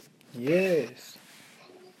Yes.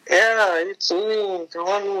 Yeah, it's me, the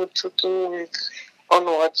one who talking with on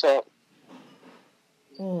WhatsApp.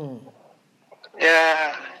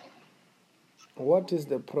 Yeah. What is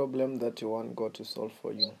the problem that you want God to solve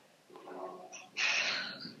for you?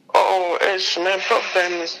 Oh, my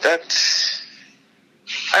problem is that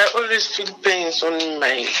I always feel pains on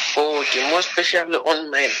my body, more especially on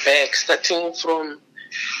my back, starting from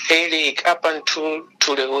headache up until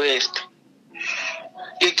to the waist.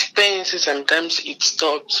 It pains, sometimes it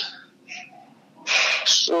stops.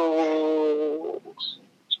 So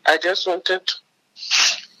I just wanted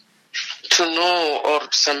to know, or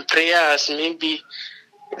some prayers, maybe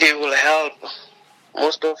they will help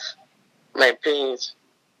most of my pains.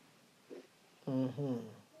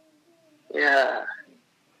 Yeah.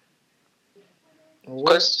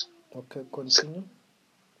 Okay, continue.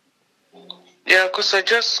 Yeah, because I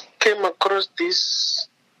just came across this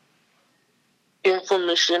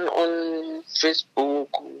information on Facebook.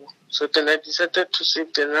 So then I decided to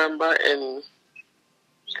save the number and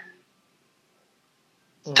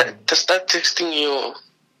to start texting you.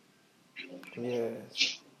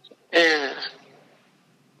 Yes. Yeah.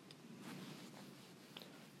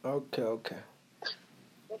 Okay.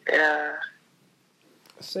 Yeah.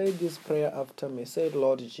 Say this prayer after me. Say,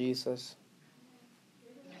 Lord Jesus.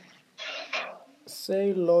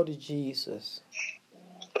 Say, Lord Jesus.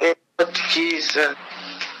 Lord Jesus.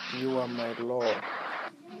 You are my Lord.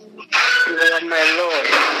 You are my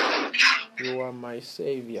Lord. You are my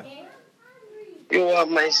Savior. You are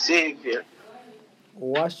my Savior.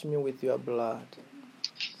 Wash me with your blood.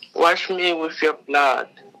 Wash me with your blood.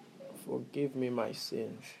 Forgive me my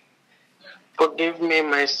sins. Forgive me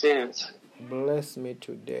my sins. Bless me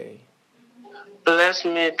today. Bless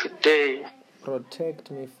me today. Protect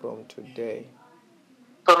me from today.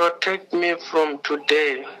 Protect me from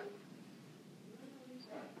today.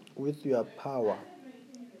 With your power.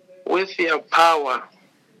 With your power.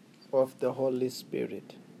 Of the Holy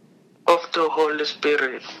Spirit. Of the Holy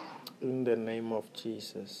Spirit. In the name of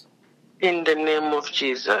Jesus. In the name of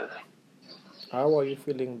Jesus. How are you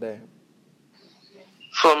feeling there?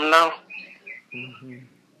 From now,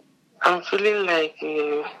 I'm feeling like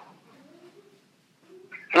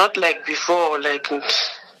not like before, like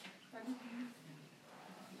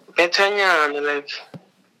better, like.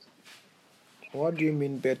 What do you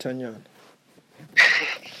mean better?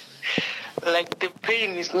 Like the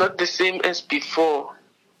pain is not the same as before.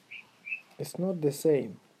 It's not the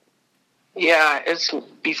same. Yeah, it's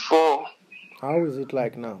before. How is it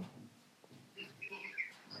like now?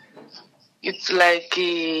 It's like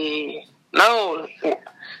now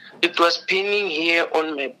it was paining here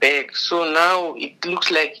on my back, so now it looks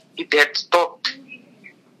like it had stopped.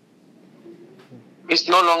 It's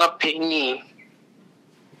no longer paining.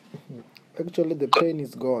 Actually, the pain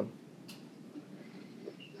is gone.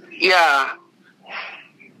 Yeah.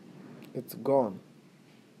 It's gone.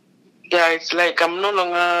 Yeah, it's like I'm no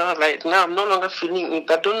longer feeling it.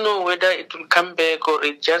 I don't know whether it will come back or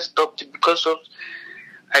it just stopped because of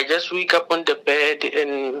I just wake up on the bed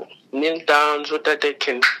and kneel down so that I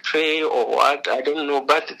can pray or what. I don't know.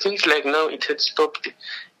 But it seems like now it had stopped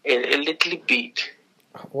a little bit.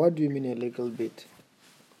 What do you mean a little bit?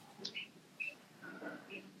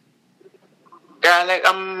 Yeah, like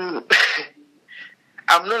I'm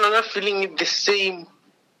no longer feeling it the same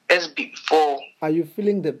as before. Are you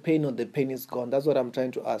feeling the pain or the pain is gone? That's what I'm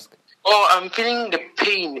trying to ask. Oh, I'm feeling the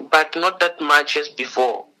pain, but not that much as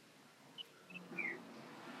before.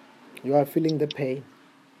 You are feeling the pain?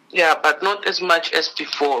 Yeah, but not as much as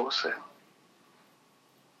before, sir.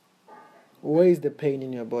 Where is the pain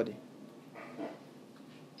in your body?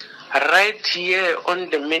 Right here on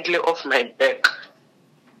the middle of my back.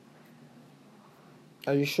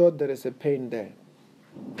 Are you sure there is a pain there?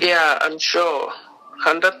 Yeah, I'm sure.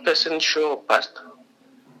 100% sure, Pastor.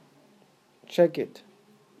 Check it.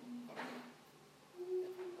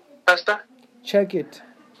 Pastor? Check it.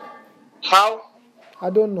 How? I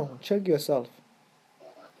don't know. Check yourself.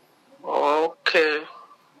 Okay.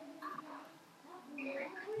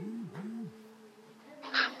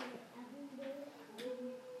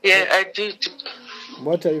 Yeah, I did.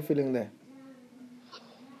 What are you feeling there?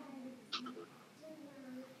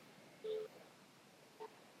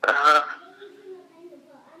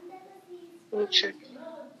 Let me check.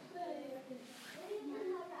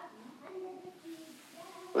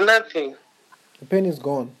 Nothing. The pain is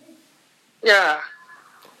gone. Yeah.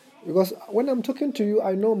 Because when I'm talking to you,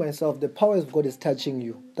 I know myself. The power of God is touching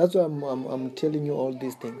you. That's why I'm telling you all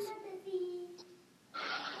these things.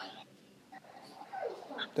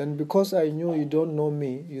 Then because I knew you don't know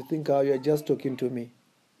me, you think you're just talking to me.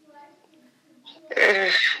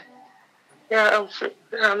 Yeah,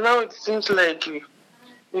 now it seems like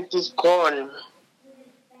it is gone.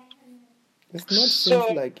 It's not So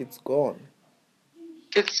seems like it's gone.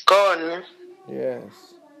 it's gone. Yes.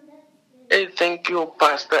 Hey, thank you,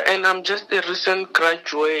 Pastor. And I'm just a recent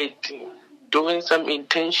graduate doing some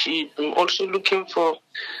internship. I'm also looking for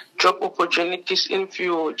job opportunities in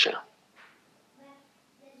future.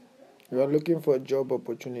 You are looking for job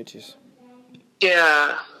opportunities.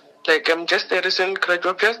 Yeah, like I'm just a recent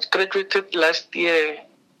graduate. Just graduated last year,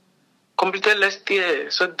 completed last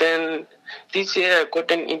year. So then this year I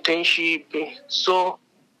got an internship. So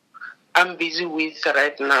I'm busy with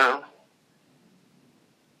right now.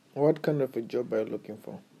 What kind of a job are you looking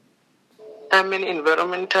for? I'm an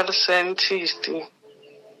environmental scientist.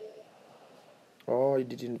 Oh, you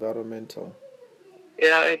did environmental.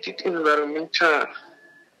 Yeah, I did environmental.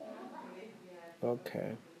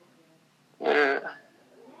 Okay. Yeah.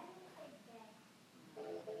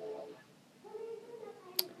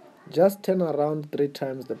 Just turn around 3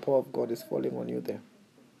 times. The power of God is falling on you there.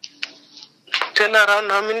 Turn around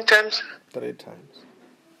how many times? 3 times.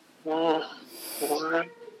 1,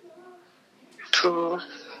 2,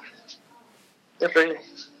 3.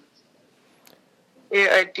 Yeah,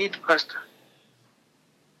 I did, Pastor.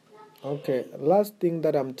 Okay. Last thing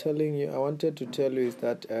that I'm telling you, I wanted to tell you is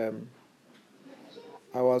that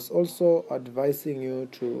I was also advising you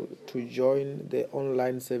to join the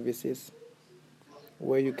online services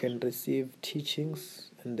where you can receive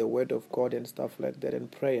teachings and the word of God and stuff like that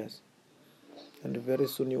and prayers. And very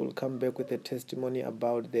soon you will come back with a testimony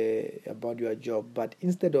about your job. But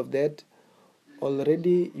instead of that,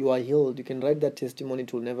 already you are healed. You can write that testimony,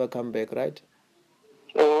 it will never come back, right?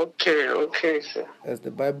 Okay, sir. As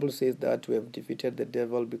the Bible says that we have defeated the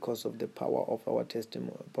devil because of the power of our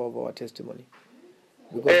testimony.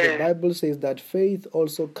 Because the Bible says that faith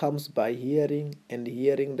also comes by hearing, and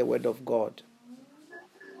hearing the word of God.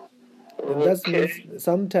 And that means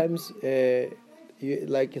sometimes,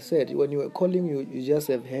 like you said, when you were calling, you just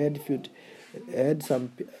have heard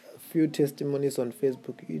some few testimonies on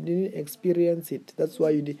Facebook. You didn't experience it. That's why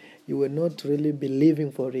you were not really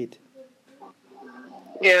believing for it.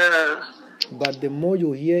 Yeah. But the more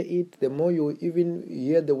you hear it, the more you even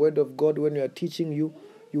hear the word of God when you are teaching you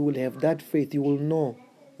will have that faith. You will know,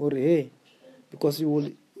 or hey, because you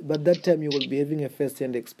will. But that time you will be having a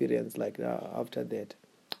first-hand experience like after that.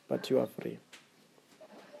 But you are free.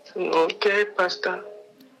 Okay, Pastor.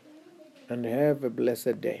 And have a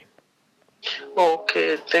blessed day.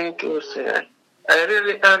 Okay, thank you, sir. I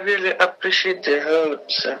really appreciate the help,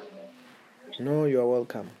 sir. No, you are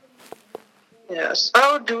welcome. Yes.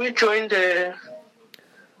 How do we join the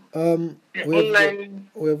online?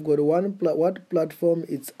 We have got what platform?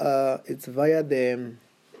 It's via the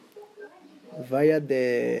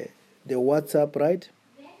WhatsApp, right?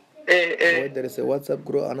 There is a WhatsApp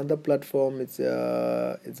group. Another platform, it's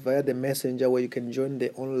via the Messenger where you can join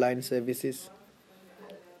the online services.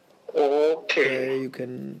 Okay.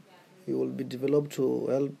 You will be developed to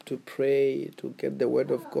help to pray, to get the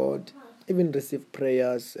word of God, even receive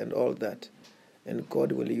prayers and all that, and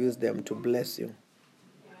God will use them to bless you.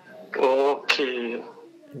 Okay.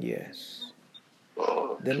 Yes.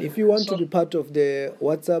 Okay. Then if you want to be part of the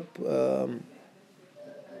WhatsApp,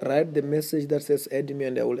 write the message that says add me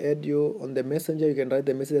and I will add you. On the messenger you can write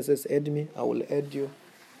the message that says add me, I will add you.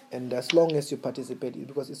 And as long as you participate,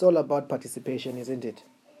 because it's all about participation, isn't it?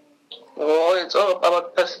 Oh, it's all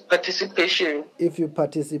about participation. If you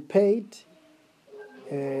participate,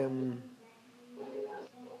 it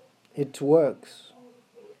works.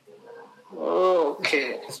 Oh,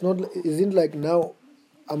 okay. Isn't like now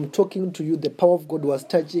I'm talking to you, the power of God was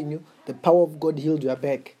touching you, the power of God healed your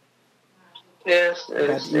back. Yes.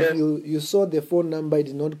 But if you saw the phone number, it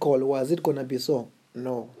did not call, was it gonna be so?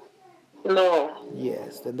 No.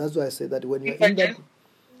 Yes, then that's why I say that when you're in that.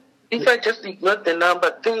 If I just ignore the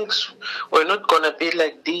number, things were not gonna be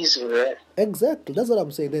like this, right? Exactly, that's what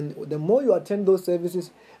I'm saying. Then the more you attend those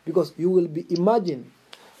services, because you will be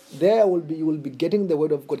you will be getting the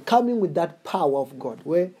word of God, coming with that power of God.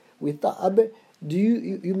 Where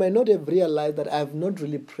you might not have realized that I have not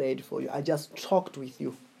really prayed for you. I just talked with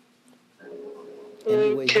you, and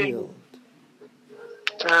you were healed.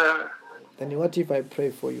 Then what if I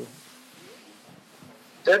pray for you?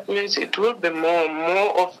 That means it will be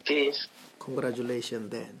more of this.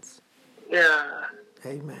 Congratulations, then. Yeah.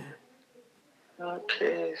 Amen.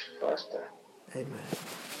 Okay, Pastor. Amen.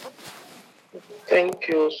 Thank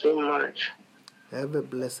you so much. Have a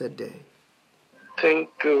blessed day. Thank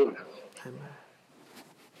you. Amen.